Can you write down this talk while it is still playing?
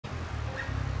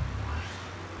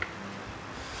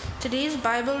Today's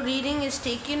Bible reading is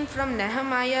taken from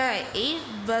Nehemiah 8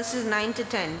 verses 9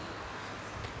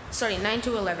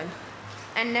 to 11.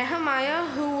 And Nehemiah,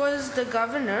 who was the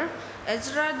governor,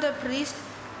 Ezra the priest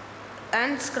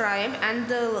and scribe, and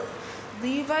the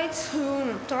Levites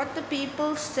who taught the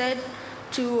people, said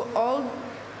to all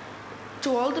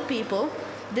the people,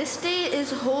 "This day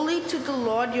is holy to the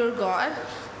Lord your God.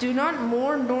 Do not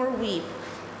mourn nor weep."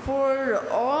 For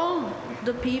all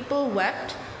the people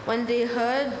wept when they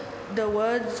heard the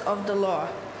words of the law.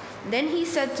 Then he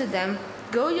said to them,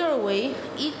 "Go your way,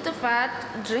 eat the fat,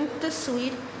 drink the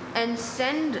sweet, and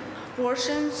send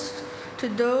portions to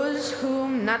those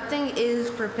whom nothing is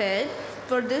prepared,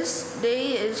 for this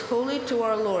day is holy to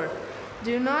our Lord.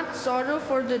 Do not sorrow,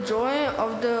 for the joy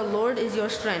of the Lord is your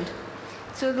strength."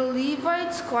 So the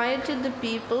Levites quieted the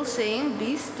people, saying,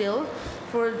 "Be still,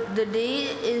 for the day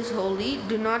is holy,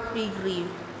 do not be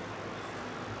grieved."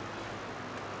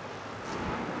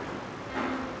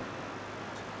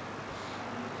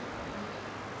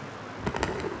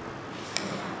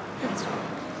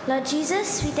 Lord Jesus,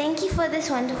 we thank you for this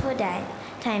wonderful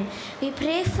time. We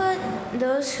pray for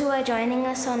those who are joining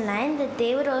us online that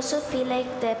they would also feel like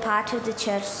they're part of the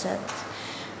church service.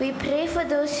 We pray for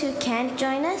those who can't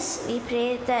join us. We pray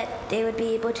that they would be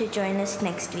able to join us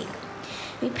next week.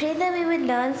 We pray that we would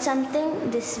learn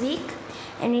something this week,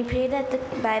 and we pray that the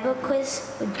Bible quiz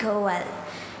would go well.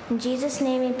 In Jesus'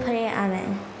 name we pray,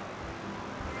 Amen.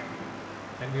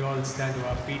 And we all stand to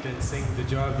our feet and sing, "The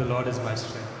joy of the Lord is my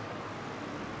strength."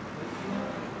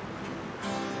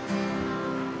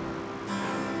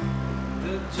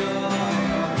 The joy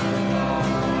of the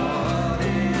Lord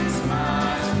is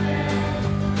my strength.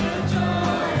 The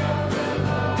joy of the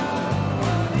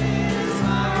Lord is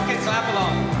my strength. You can clap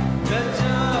along. The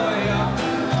joy of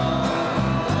the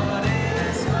Lord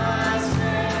is my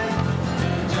strength.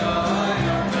 The joy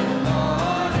of the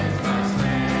Lord is my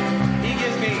strength.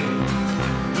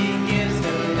 He gives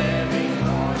the living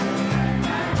water and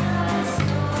I must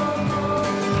no more.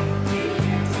 He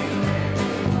gives the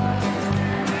living water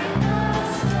and I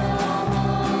must no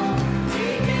more. He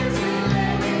gives the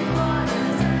living water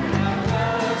and I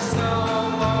must no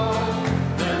more.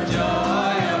 The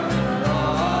joy of the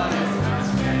Lord is my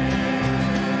strength.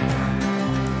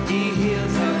 He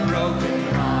heals a broken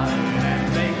heart and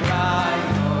they cry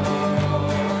no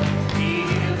more. He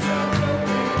heals a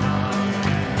broken heart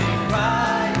and they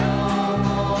cry no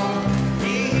more.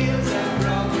 He heals a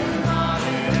broken heart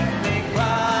and they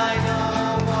cry no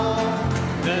more.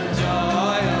 The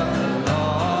joy of the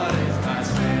Lord is my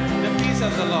strength. The peace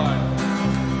of the Lord.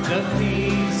 The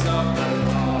peace of the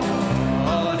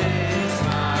Lord is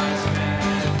my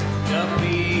strength. The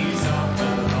peace of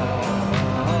the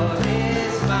Lord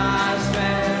is my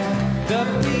strength. The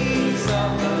peace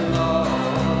of the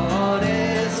Lord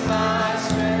is my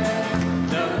strength.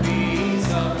 The peace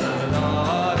of the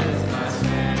Lord is my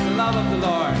strength. The love of the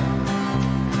Lord.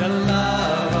 The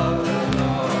love of the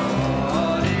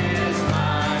Lord is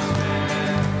my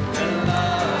strength. The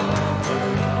love of the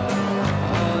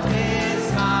Lord is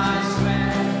my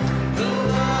strength. The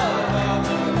love of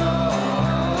the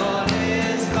Lord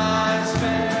is my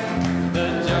strength. The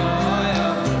joy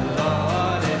of the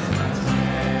Lord is my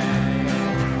strength.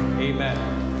 Amen.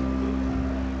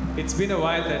 It's been a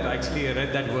while that actually I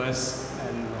read that verse,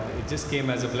 and it just came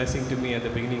as a blessing to me at the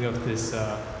beginning of this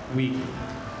week.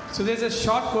 So there's a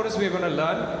short chorus we're going to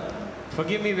learn.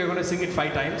 Forgive me, we're going to sing it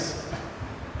 5 times.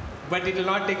 But it will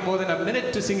not take more than a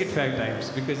minute to sing it 5 times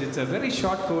because it's a very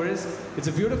short chorus. It's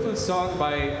a beautiful song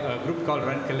by a group called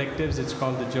Run Collectives. It's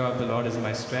called "The Joy of the Lord is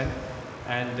My Strength."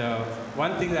 And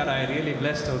one thing that I really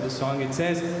blessed of the song, it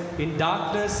says, "In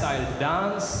darkness I'll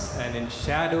dance and in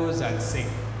shadows I'll sing."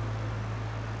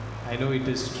 I know it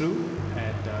is true,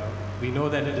 and we know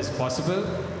that it is possible.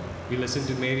 We listened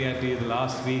to Mary Auntie the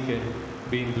last week and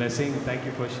been blessing. Thank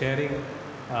you for sharing.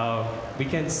 We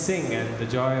can sing, and the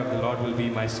joy of the Lord will be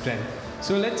my strength.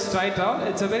 So let's try it out.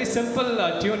 It's a very simple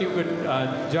tune. You could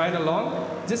join along.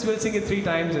 Just we'll sing it 3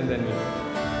 times and then we'll.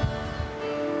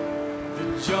 The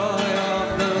joy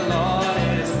of the Lord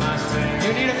is my strength.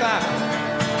 You need a clap.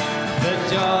 The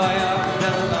joy of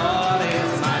the Lord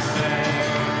is my strength.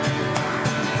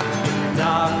 In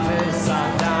darkness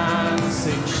I'll dance,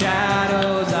 in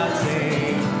shadows I'll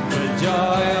sing. The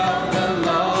joy of the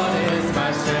Lord is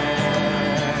my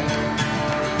strength.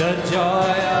 The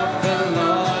joy of the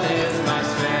Lord is my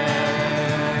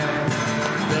strength.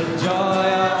 The joy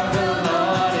of the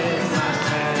Lord is my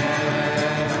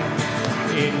strength.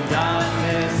 In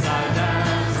darkness I'll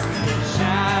dance, in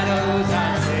shadows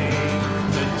I'll sing.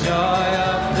 The joy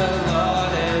of the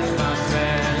Lord is my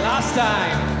strength. Last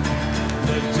time.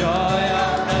 The joy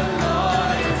of the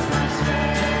Lord is my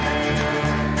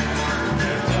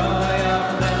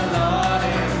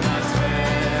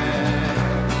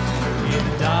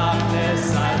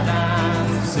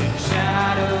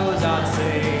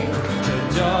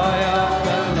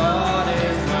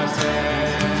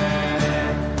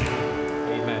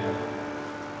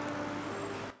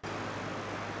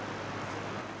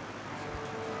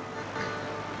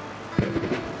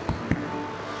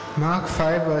Mark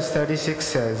 5 verse 36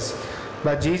 says,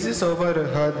 "But Jesus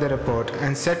overheard the report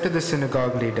and said to the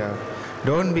synagogue leader,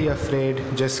 'Don't be afraid,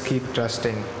 just keep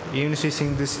trusting.'" Even as we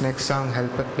sing this next song,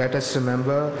 let us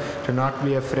remember to not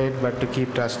be afraid but to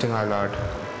keep trusting our Lord.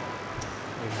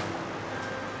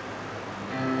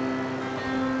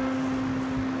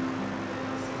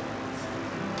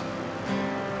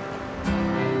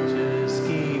 Just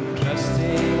keep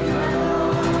trusting the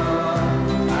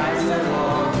Lord as I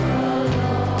walk along.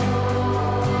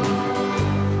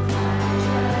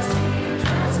 Just keep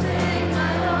trusting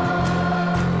my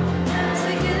Lord as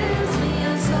He gives me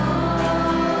a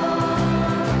song.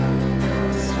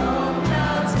 Storm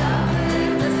clouds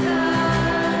darken the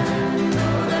sky,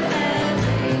 though the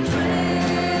heavy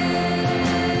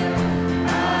trail.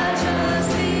 I just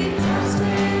keep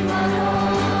trusting my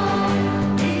Lord.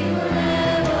 He will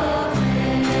never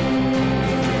fail.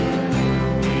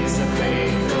 He's a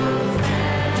faithful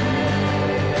friend,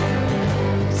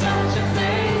 Such a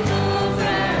faithful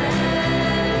friend.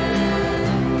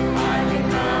 I can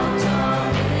count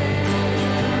on Him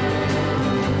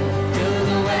Till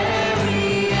the very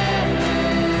end.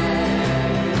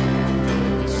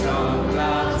 The storm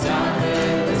clouds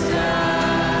darken the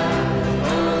sky,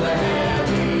 oh the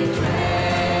heavy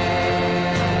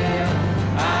trail.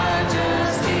 I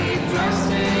just keep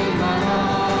trusting my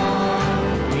Lord,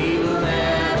 He will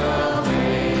never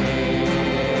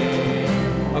fail.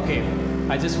 Okay,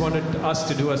 I just wanted us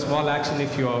to do a small action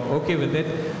if you are okay with it.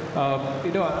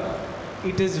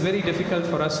 It is very difficult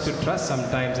for us to trust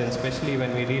sometimes, and especially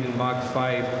when we read in Mark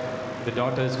 5, the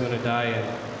daughter is going to die,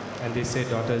 and they say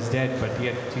daughter is dead, but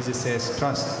yet Jesus says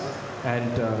trust.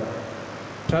 And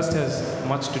trust has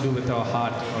much to do with our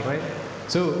heart, all right?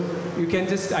 So you can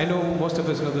just, I know most of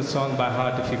us know the song by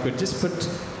heart. If you could just put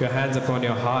your hands upon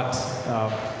your heart,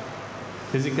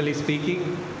 physically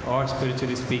speaking or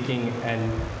spiritually speaking,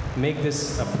 and make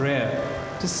this a prayer.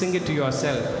 Just sing it to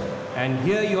yourself and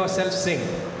hear yourself sing.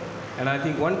 And I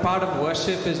think one part of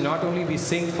worship is not only we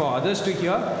sing for others to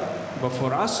hear, but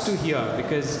for us to hear,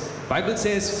 because Bible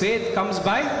says faith comes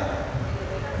by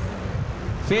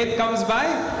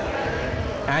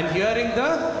and hearing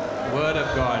the word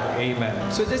of God. Amen.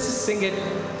 So just sing it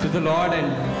to the Lord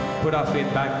and put our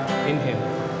faith back in Him.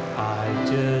 I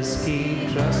just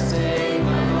keep trusting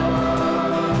my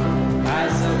Lord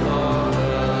as I walk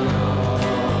along.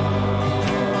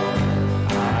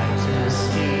 I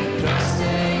just keep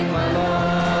trusting my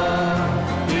Lord.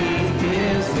 He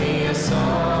gives me a song.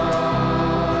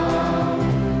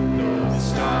 Though the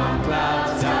storm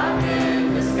clouds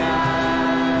darken the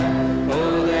sky,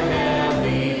 oh the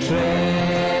heavy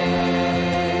trail,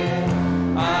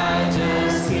 I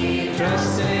just keep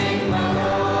trusting my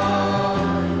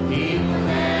Lord. He will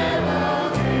never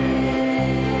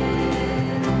fail.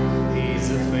 He's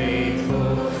a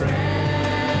faithful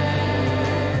friend,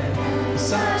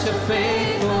 such a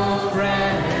faithful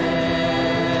friend.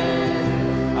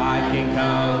 I can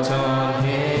count on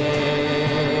Him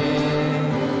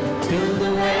till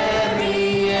the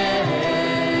very end.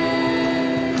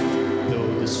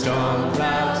 Though the storm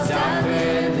clouds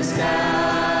darken the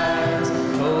skies,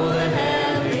 oh the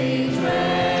heavy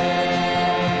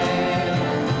trail,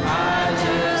 I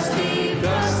just keep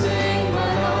trusting my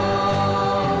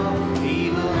Lord. He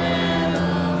will never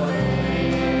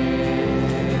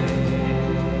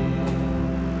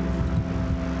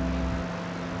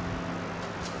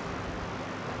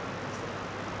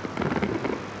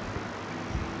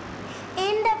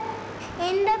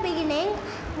In the beginning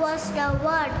was the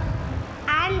Word,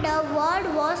 and the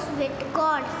Word was with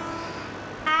God,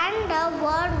 and the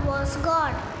Word was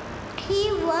God.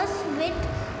 He was with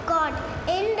God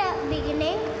in the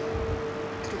beginning.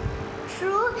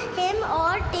 Through Him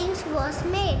all things was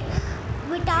made.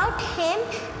 Without Him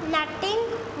nothing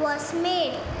was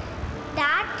made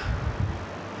that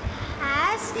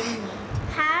has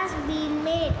been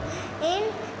made.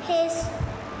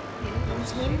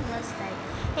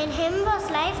 In Him was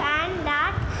life, and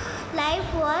that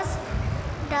life was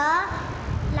the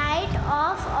light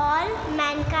of all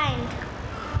mankind.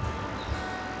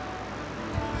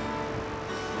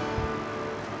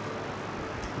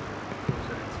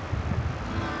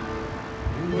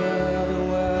 You were the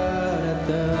Word at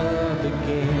the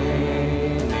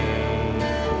beginning,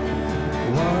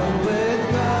 one with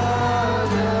God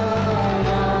the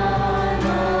Lord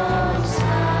Most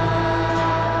High.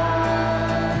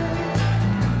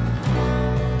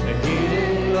 A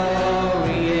hidden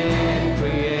glory in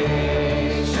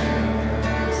creation,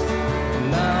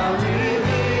 now revealed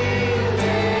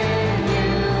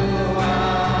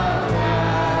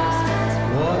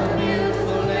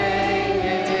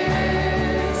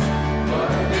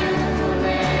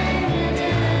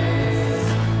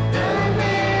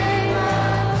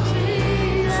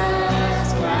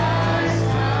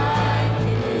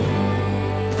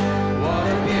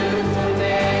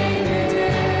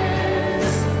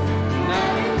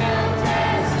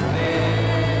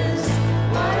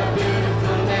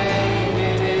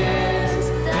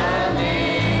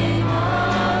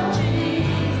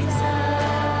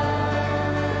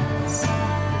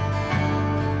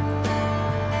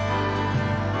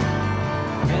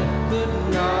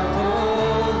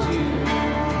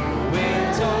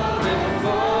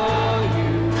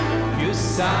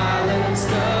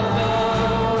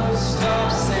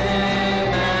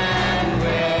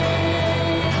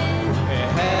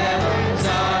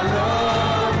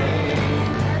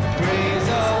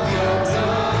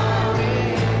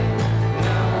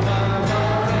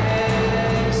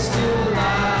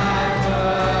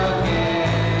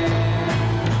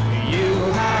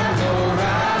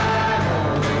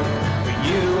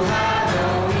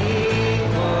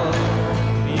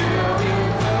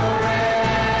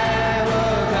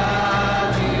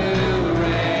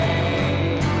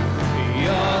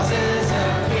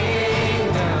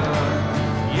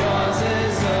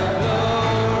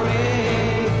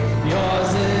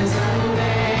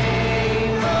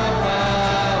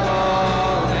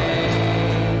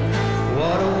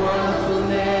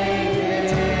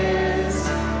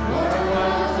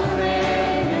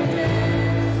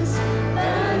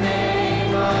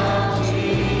of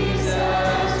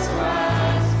Jesus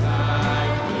Christ, my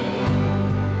King.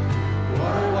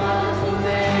 What a wonderful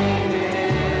name it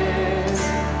is.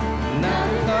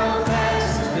 Nothing compares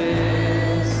to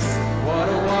this. What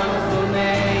a wonderful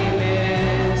name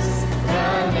is. The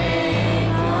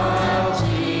name of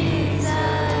Jesus.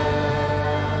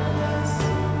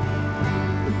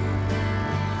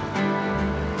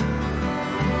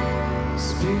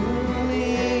 Spirit,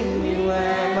 lead me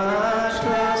where my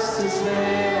trust is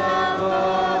without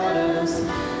borders.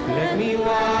 Let me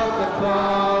walk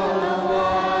upon the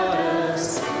waters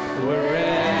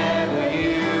wherever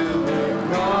you would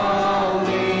call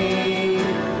me.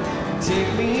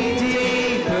 Take me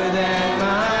deeper than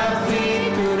my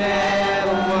feet could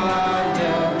ever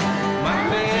wander. My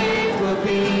faith will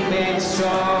be made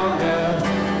stronger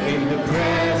in the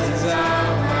presence of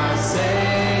my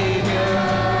Savior.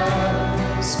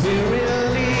 Spirit,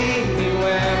 lead me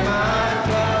where my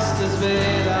trust is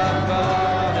without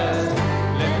borders.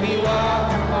 Let me walk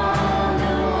upon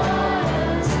the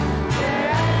waters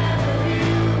wherever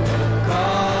you would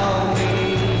call me.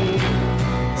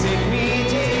 Take me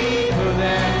deeper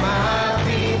than my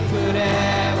feet could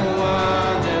ever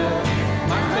wander.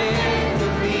 My faith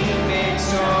will be made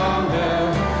stronger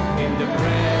in the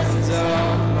presence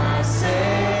of my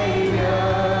Savior.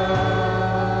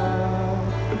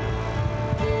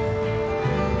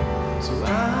 So I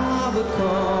will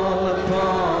call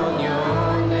upon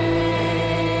your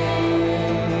name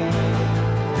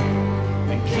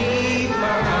and keep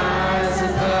my eyes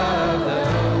above the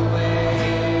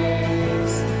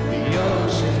waves. The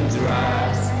oceans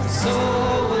rise, my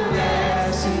soul will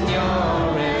rest in your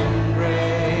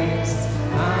embrace.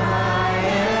 I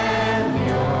am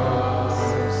yours,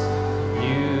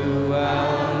 you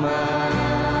are mine.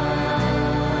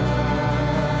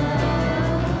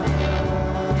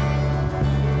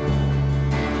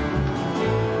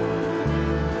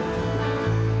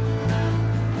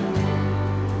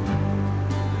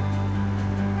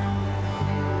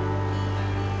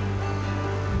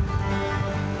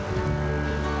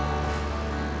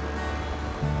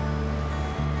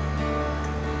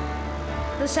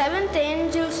 The seventh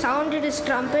angel sounded his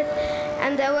trumpet,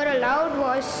 and there were a loud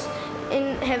voice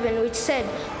in heaven which said,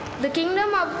 "The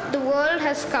kingdom of the world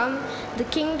has come, the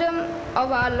kingdom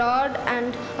of our Lord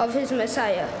and of his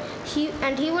Messiah. He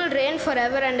will reign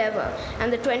forever and ever."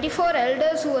 And the 24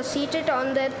 elders who were seated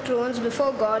on their thrones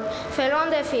before God fell on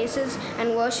their faces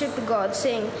and worshipped God,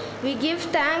 saying, "We give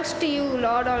thanks to you,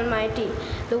 Lord Almighty,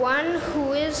 the one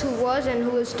who is, who was, and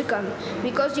who is to come,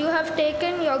 because you have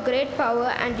taken your great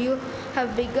power and you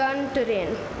have begun to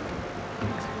reign."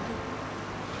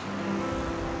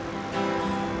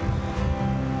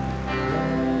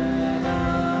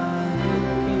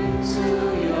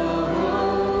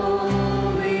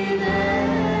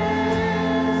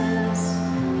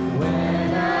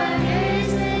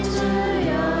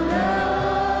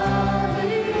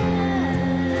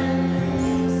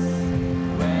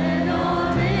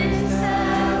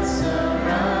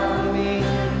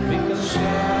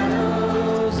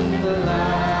 Shadows in the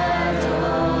light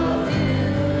of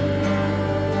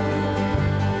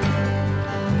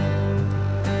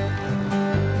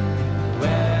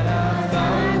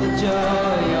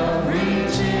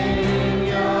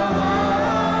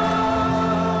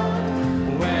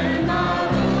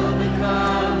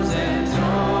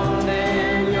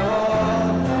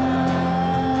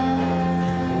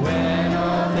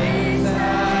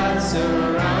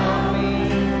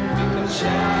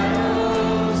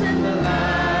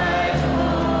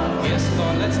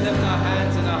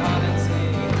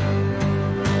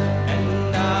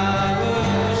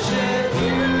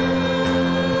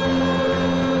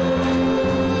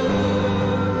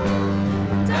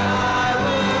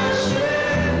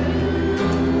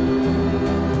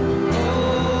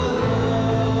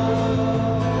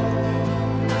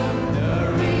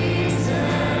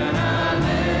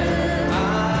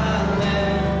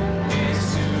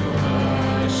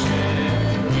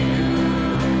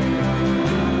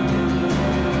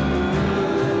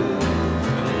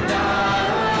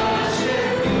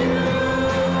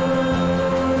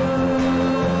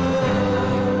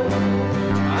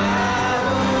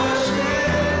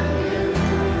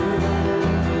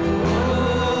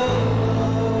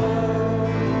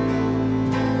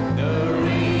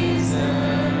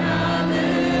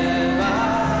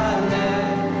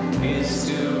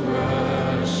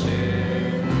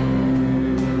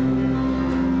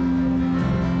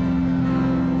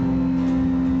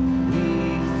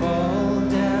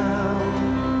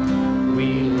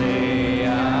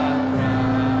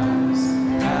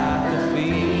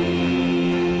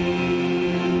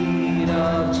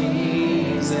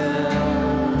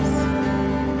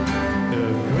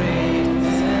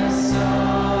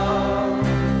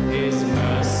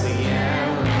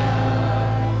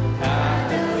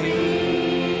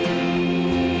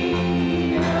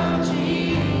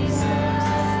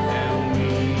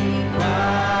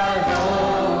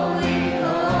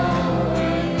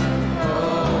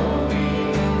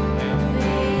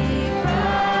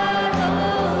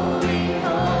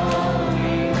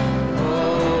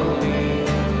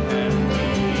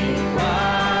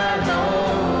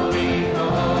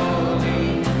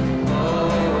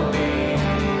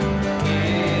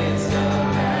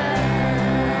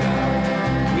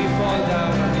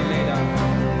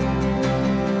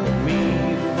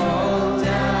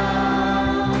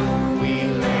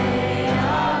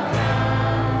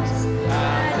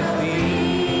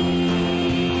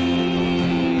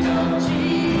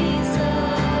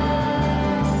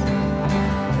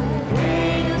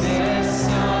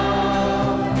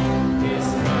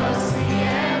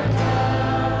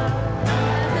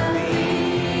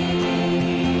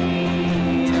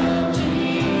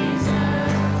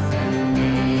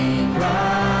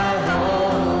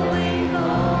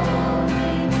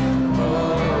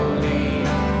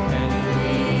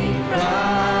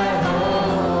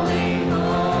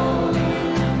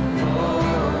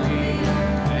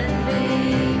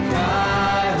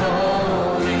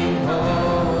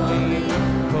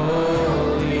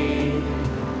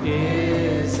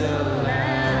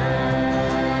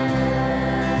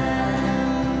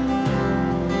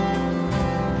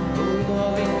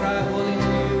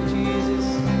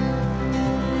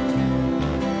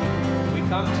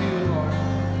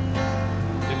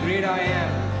great I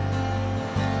am,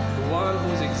 the one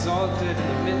who is exalted in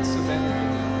the midst of everything.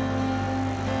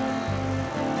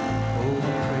 Oh, we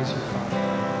praise you, Father.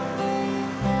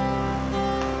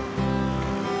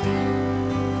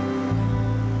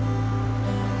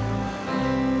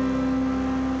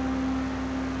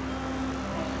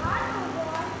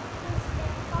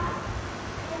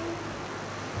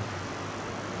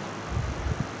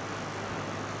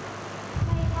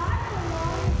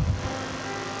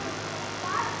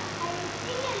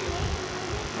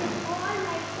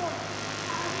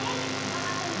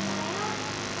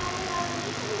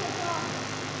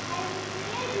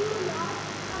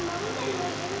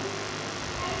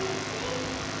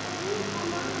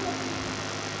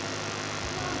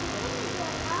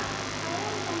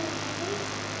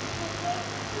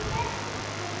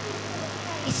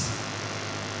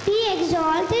 Be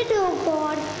exalted, O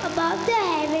God, above the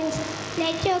heavens.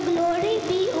 Let your glory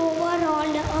be over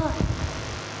all the earth.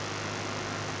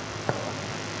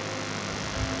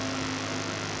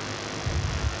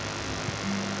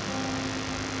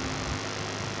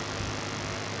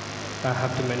 I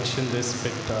have to mention this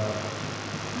bit.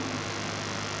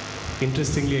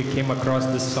 Interestingly, I came across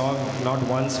this song not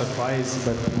once or twice,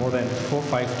 but more than 4 or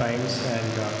 5 times,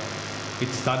 and it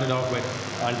started off with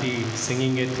Auntie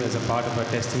singing it as a part of her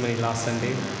testimony last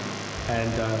Sunday,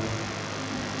 and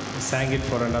sang it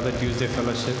for another Tuesday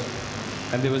fellowship.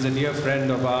 And there was a dear friend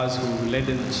of ours who led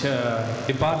in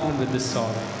department with this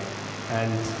song,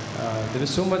 and there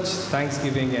is so much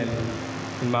thanksgiving and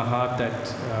in my heart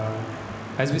that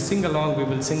as we sing along, we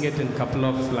will sing it in a couple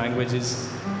of languages.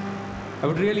 I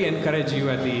would really encourage you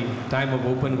at the time of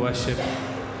open worship.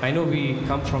 I know we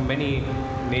come from many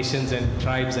nations and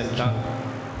tribes and tongue.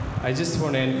 I just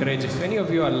want to encourage, if any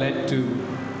of you are led to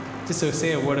just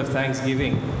say a word of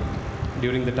thanksgiving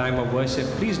during the time of worship,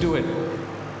 please do it.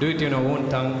 Do it in your own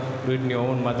tongue, do it in your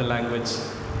own mother language.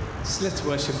 Just let's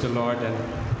worship the Lord and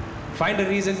find a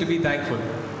reason to be thankful.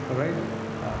 All right?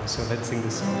 So let's sing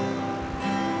this song.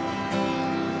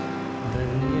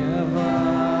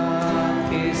 Dhanyawaad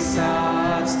ke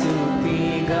saath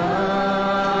stuti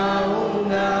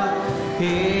gaunga,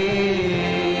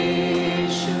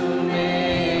 Yeshu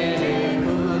mere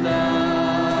Khuda,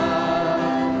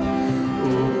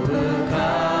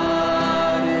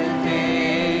 upkar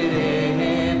tere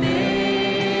hain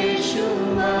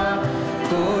beshumar,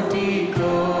 koti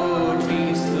koti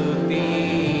stuti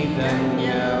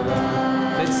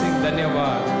Dhanyawaad. Let's sing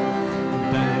Dhanyawaad.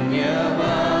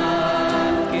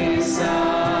 Dhanyawaad ke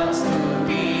saath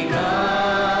stuti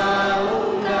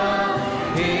gaunga,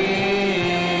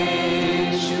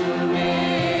 Yeshu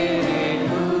mere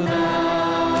Khuda,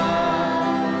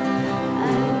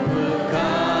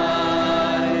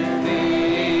 upkar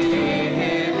tere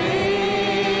hain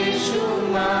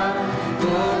beshumar,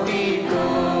 koti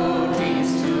koti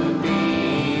stuti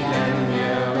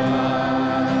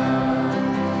Dhanyawaad.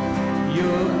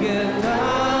 योग्यता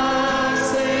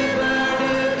से बढ़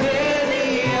के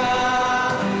दिया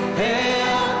है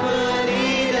अपनी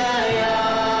दया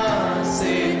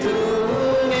से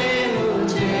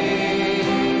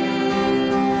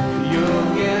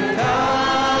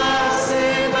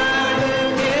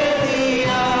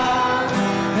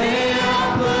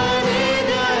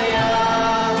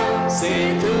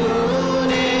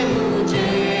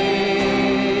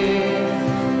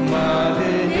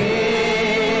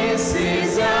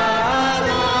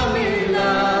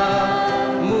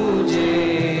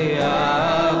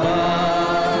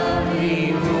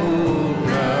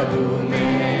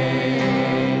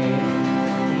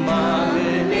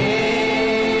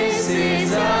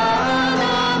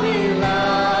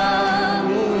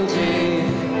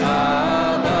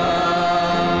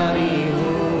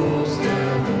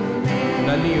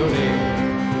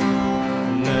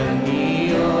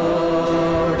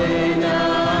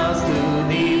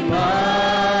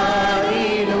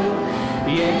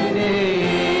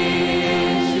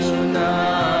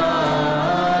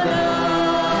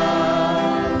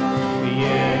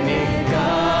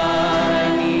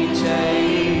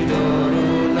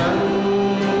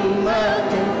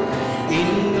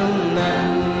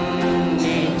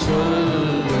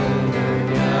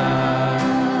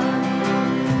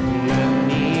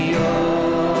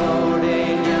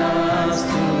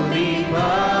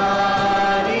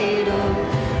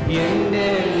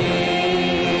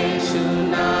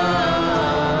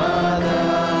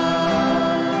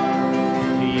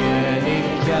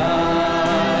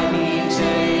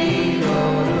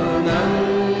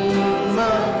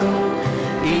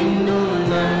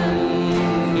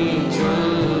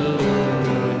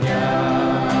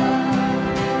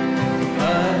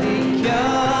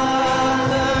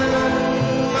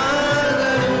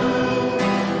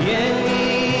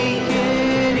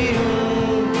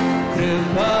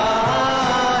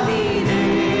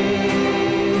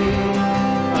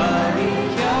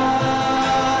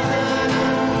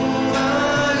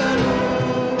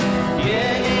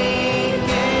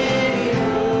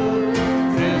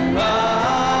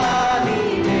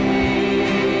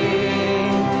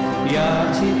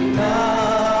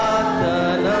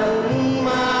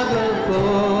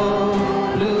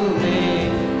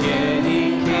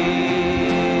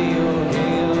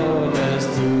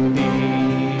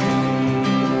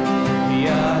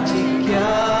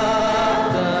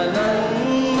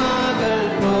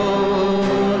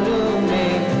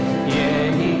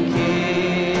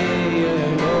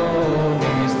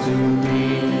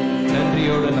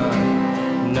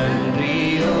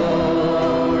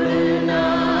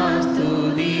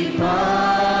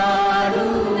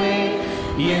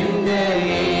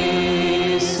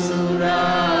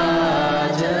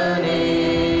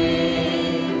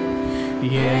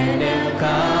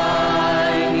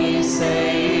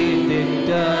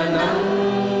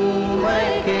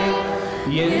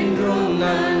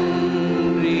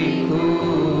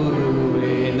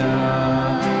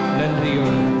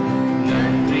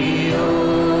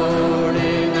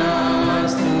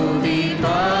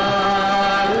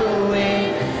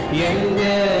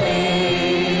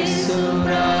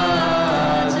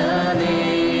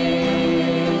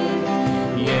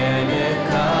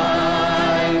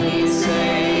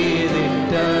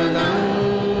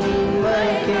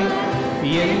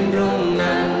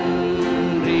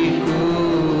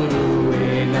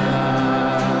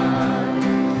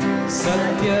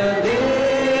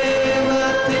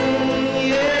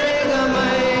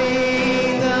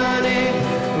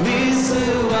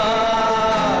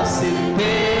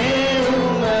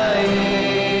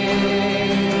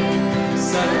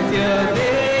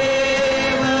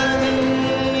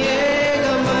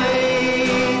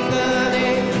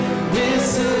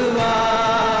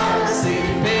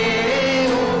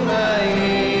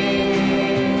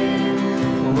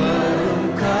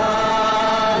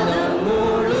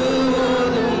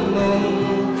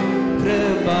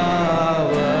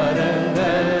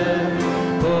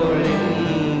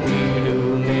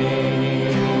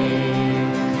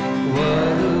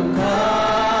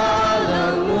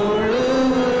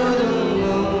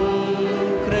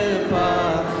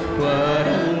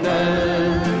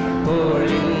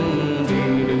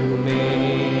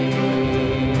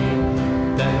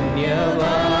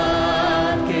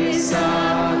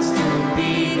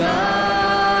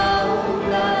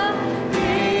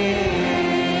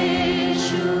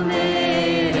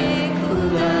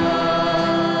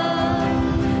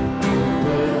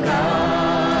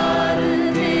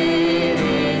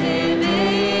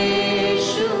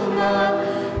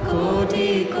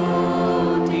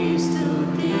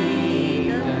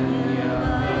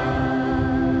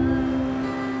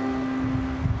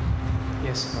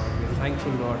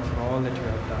for all that you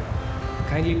have done.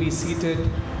 Kindly be seated.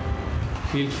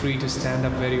 Feel free to stand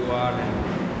up where you are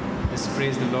and just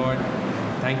praise the Lord.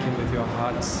 Thank Him with your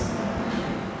hearts.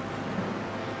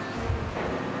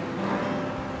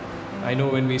 I know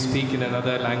when we speak in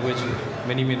another language,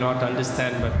 many may not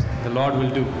understand, but the Lord will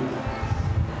do.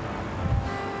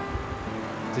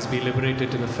 Just be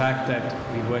liberated to the fact that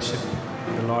we worship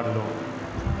the Lord alone.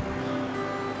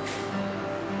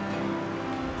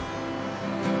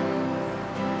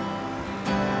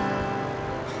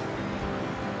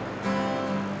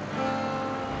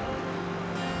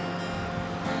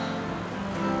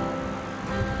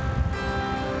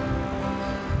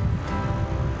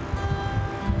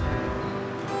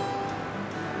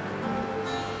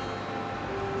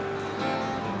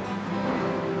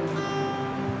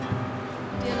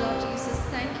 Dear Lord Jesus,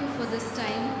 thank you for this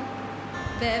time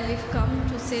where we've come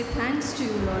to say thanks to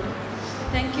you, Lord.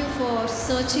 Thank you for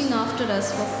searching after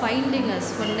us, for finding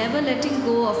us, for never letting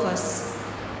go of us.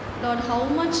 Lord, how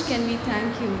much can we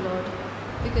thank you, Lord?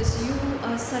 Because you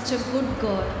are such a good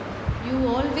God. You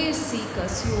always seek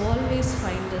us, you always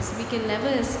find us. We can never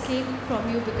escape from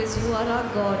you because you are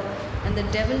our God and the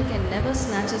devil can never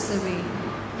snatch us away.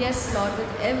 Yes, Lord,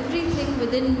 with everything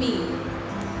within me,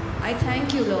 I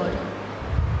thank you, Lord,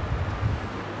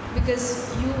 because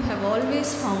you have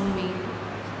always found me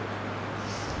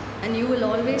and you will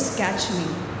always catch me.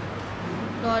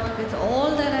 Lord, with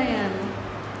all that I am,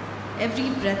 every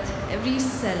breath, every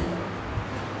cell,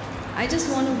 I just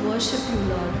want to worship you,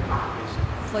 Lord,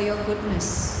 for your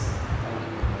goodness.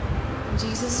 In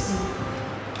Jesus' name,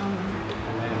 amen.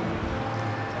 Amen.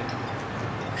 Thank you.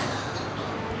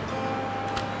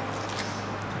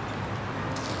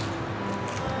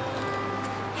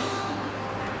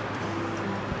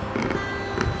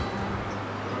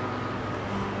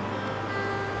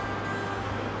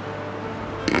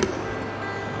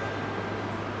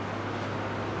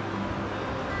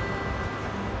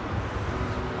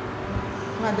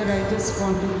 Father, I just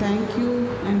want to thank you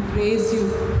and praise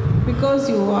you because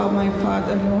you are my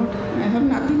Father, Lord. I have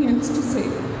nothing else to say,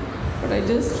 but I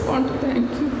just want to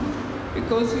thank you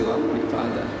because you are my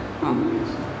Father. Amen.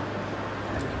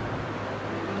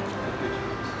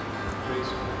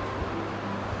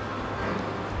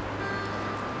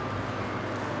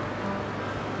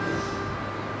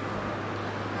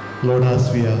 Lord,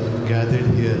 as we are gathered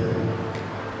here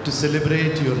to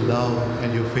celebrate your love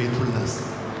and your faithfulness,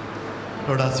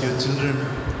 Lord, as your children,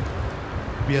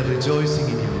 we are rejoicing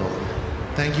in you, Lord.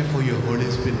 Thank you for your Holy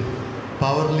Spirit,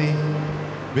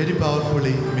 very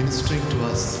powerfully ministering to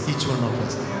us, each one of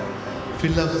us.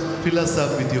 Fill us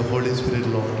up with your Holy Spirit,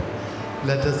 Lord.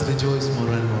 Let us rejoice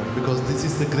more and more, because this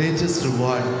is the greatest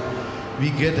reward we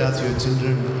get as your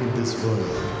children in this world.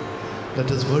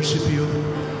 Let us worship you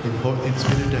in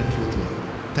spirit and truth, Lord.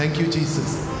 Thank you,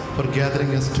 Jesus, for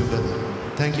gathering us together.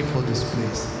 Thank you for this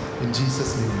place. In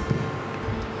Jesus' name we pray.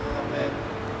 Amen.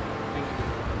 Thank you.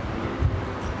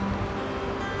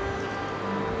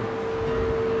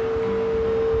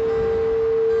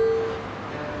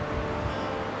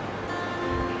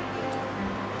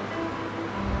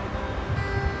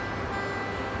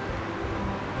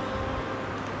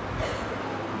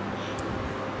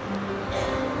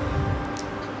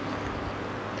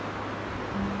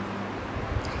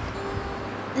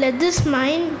 Let this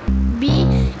mind be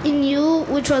in you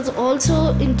which was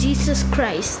also in Jesus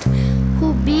Christ,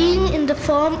 who being in the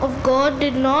form of God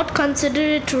did not consider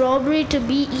it robbery to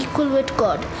be equal with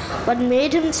God, but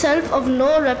made himself of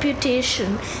no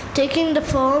reputation, taking the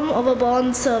form of a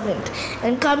bond servant,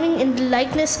 and coming in the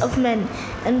likeness of men,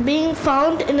 and being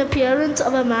found in appearance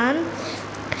of a man,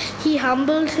 he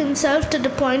humbled himself to the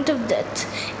point of death,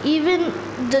 even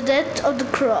the death of the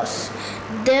cross.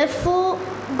 Therefore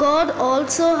God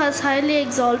also has highly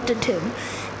exalted him,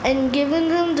 and given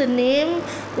him the name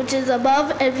which is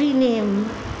above every name.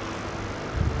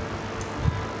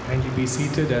 Kindly be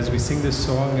seated as we sing this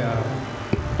song.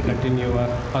 Continue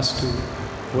us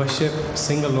to worship,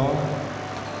 sing along.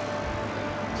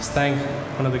 Just thank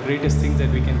one of the greatest things that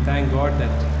we can thank God,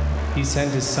 that He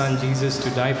sent His Son Jesus to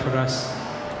die for us,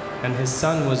 and His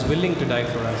Son was willing to die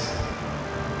for us,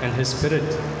 and His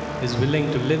Spirit is willing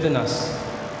to live in us,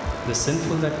 the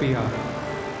sinful that we are,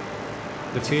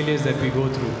 the failures that we go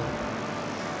through.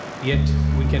 Yet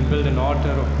we can build an altar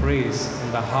of praise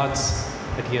in the hearts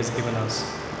that He has given us.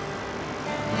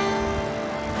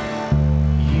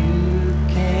 You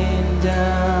came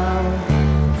down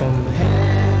from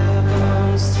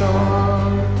heaven's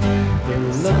throne. The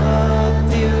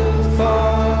love you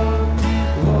found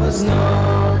was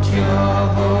not your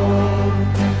home.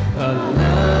 A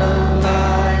love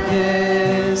like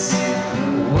this the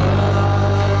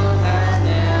world has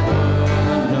never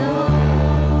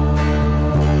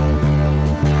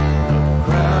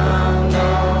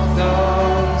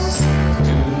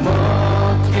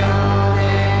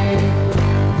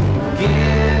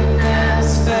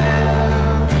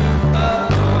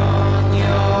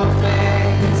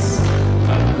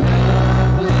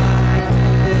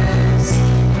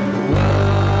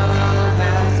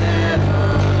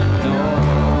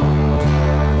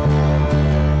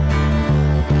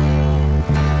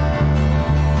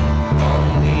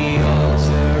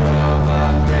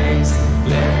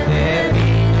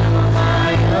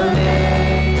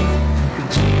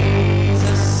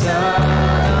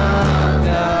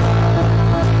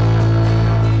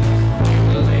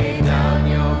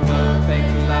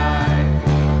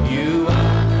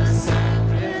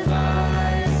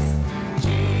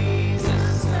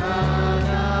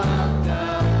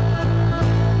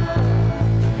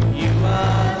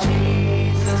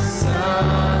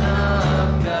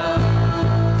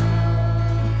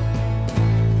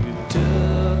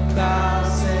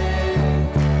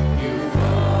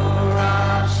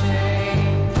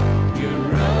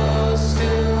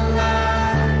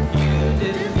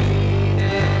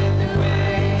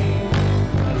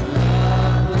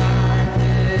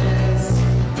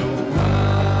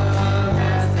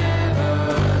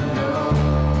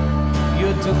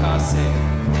took our sin.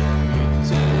 You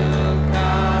took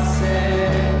our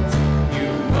sins. You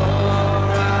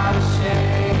bore our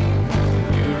shame.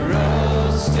 You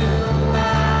rose to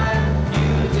life. You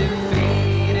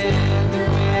defeated the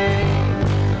grave.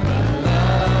 A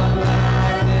love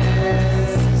like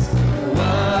this, the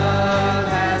world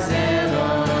has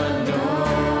ever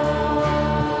known.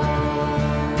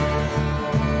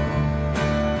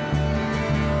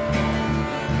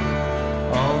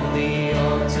 On the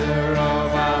altar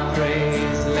of our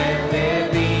praise, let there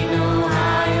be no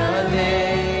higher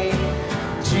name.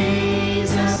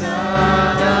 Jesus,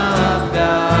 Son of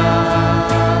God,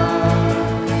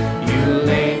 you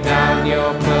laid down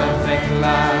your perfect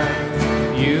life.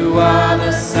 You are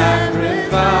the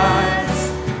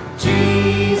sacrifice.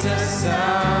 Jesus,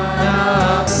 Son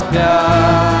of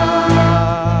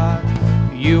God,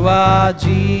 you are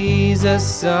Jesus,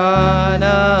 Son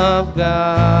of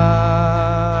God.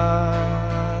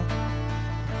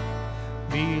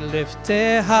 Be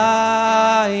lifted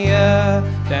higher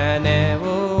than ever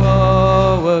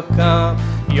overcome.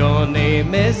 Your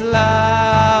name is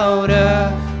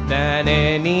louder than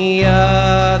any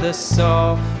other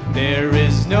song. There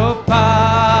is no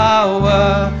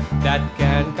power that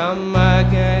can come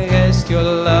against your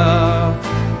love.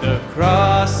 The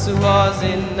cross was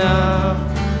enough.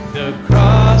 The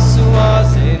cross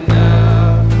was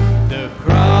enough. The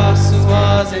cross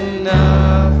was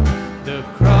enough. The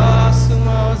cross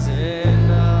was enough.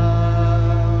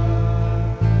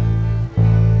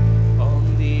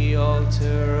 On the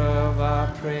altar of our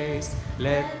praise,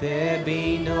 let there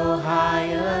be no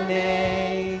higher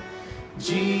name.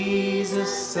 Jesus,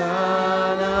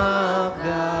 Son of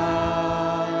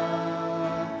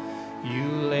God, you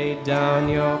laid down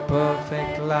your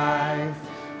perfect life.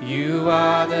 You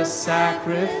are the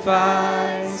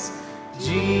sacrifice.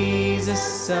 Jesus,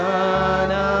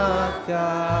 Son of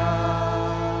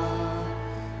God,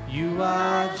 you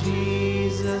are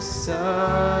Jesus,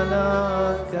 Son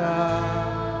of God.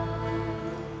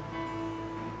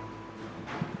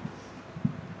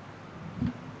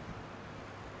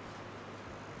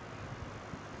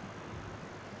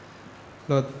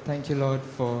 Lord, thank you, Lord,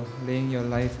 for laying your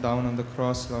life down on the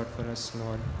cross, Lord, for us,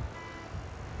 Lord.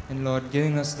 And Lord,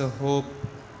 giving us the hope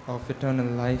of eternal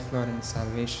life, Lord, and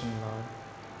salvation, Lord.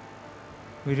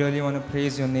 We really want to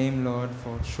praise your name, Lord,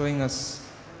 for showing us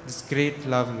this great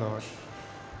love, Lord.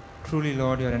 Truly,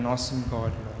 Lord, you're an awesome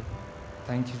God, Lord.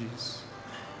 Thank you, Jesus.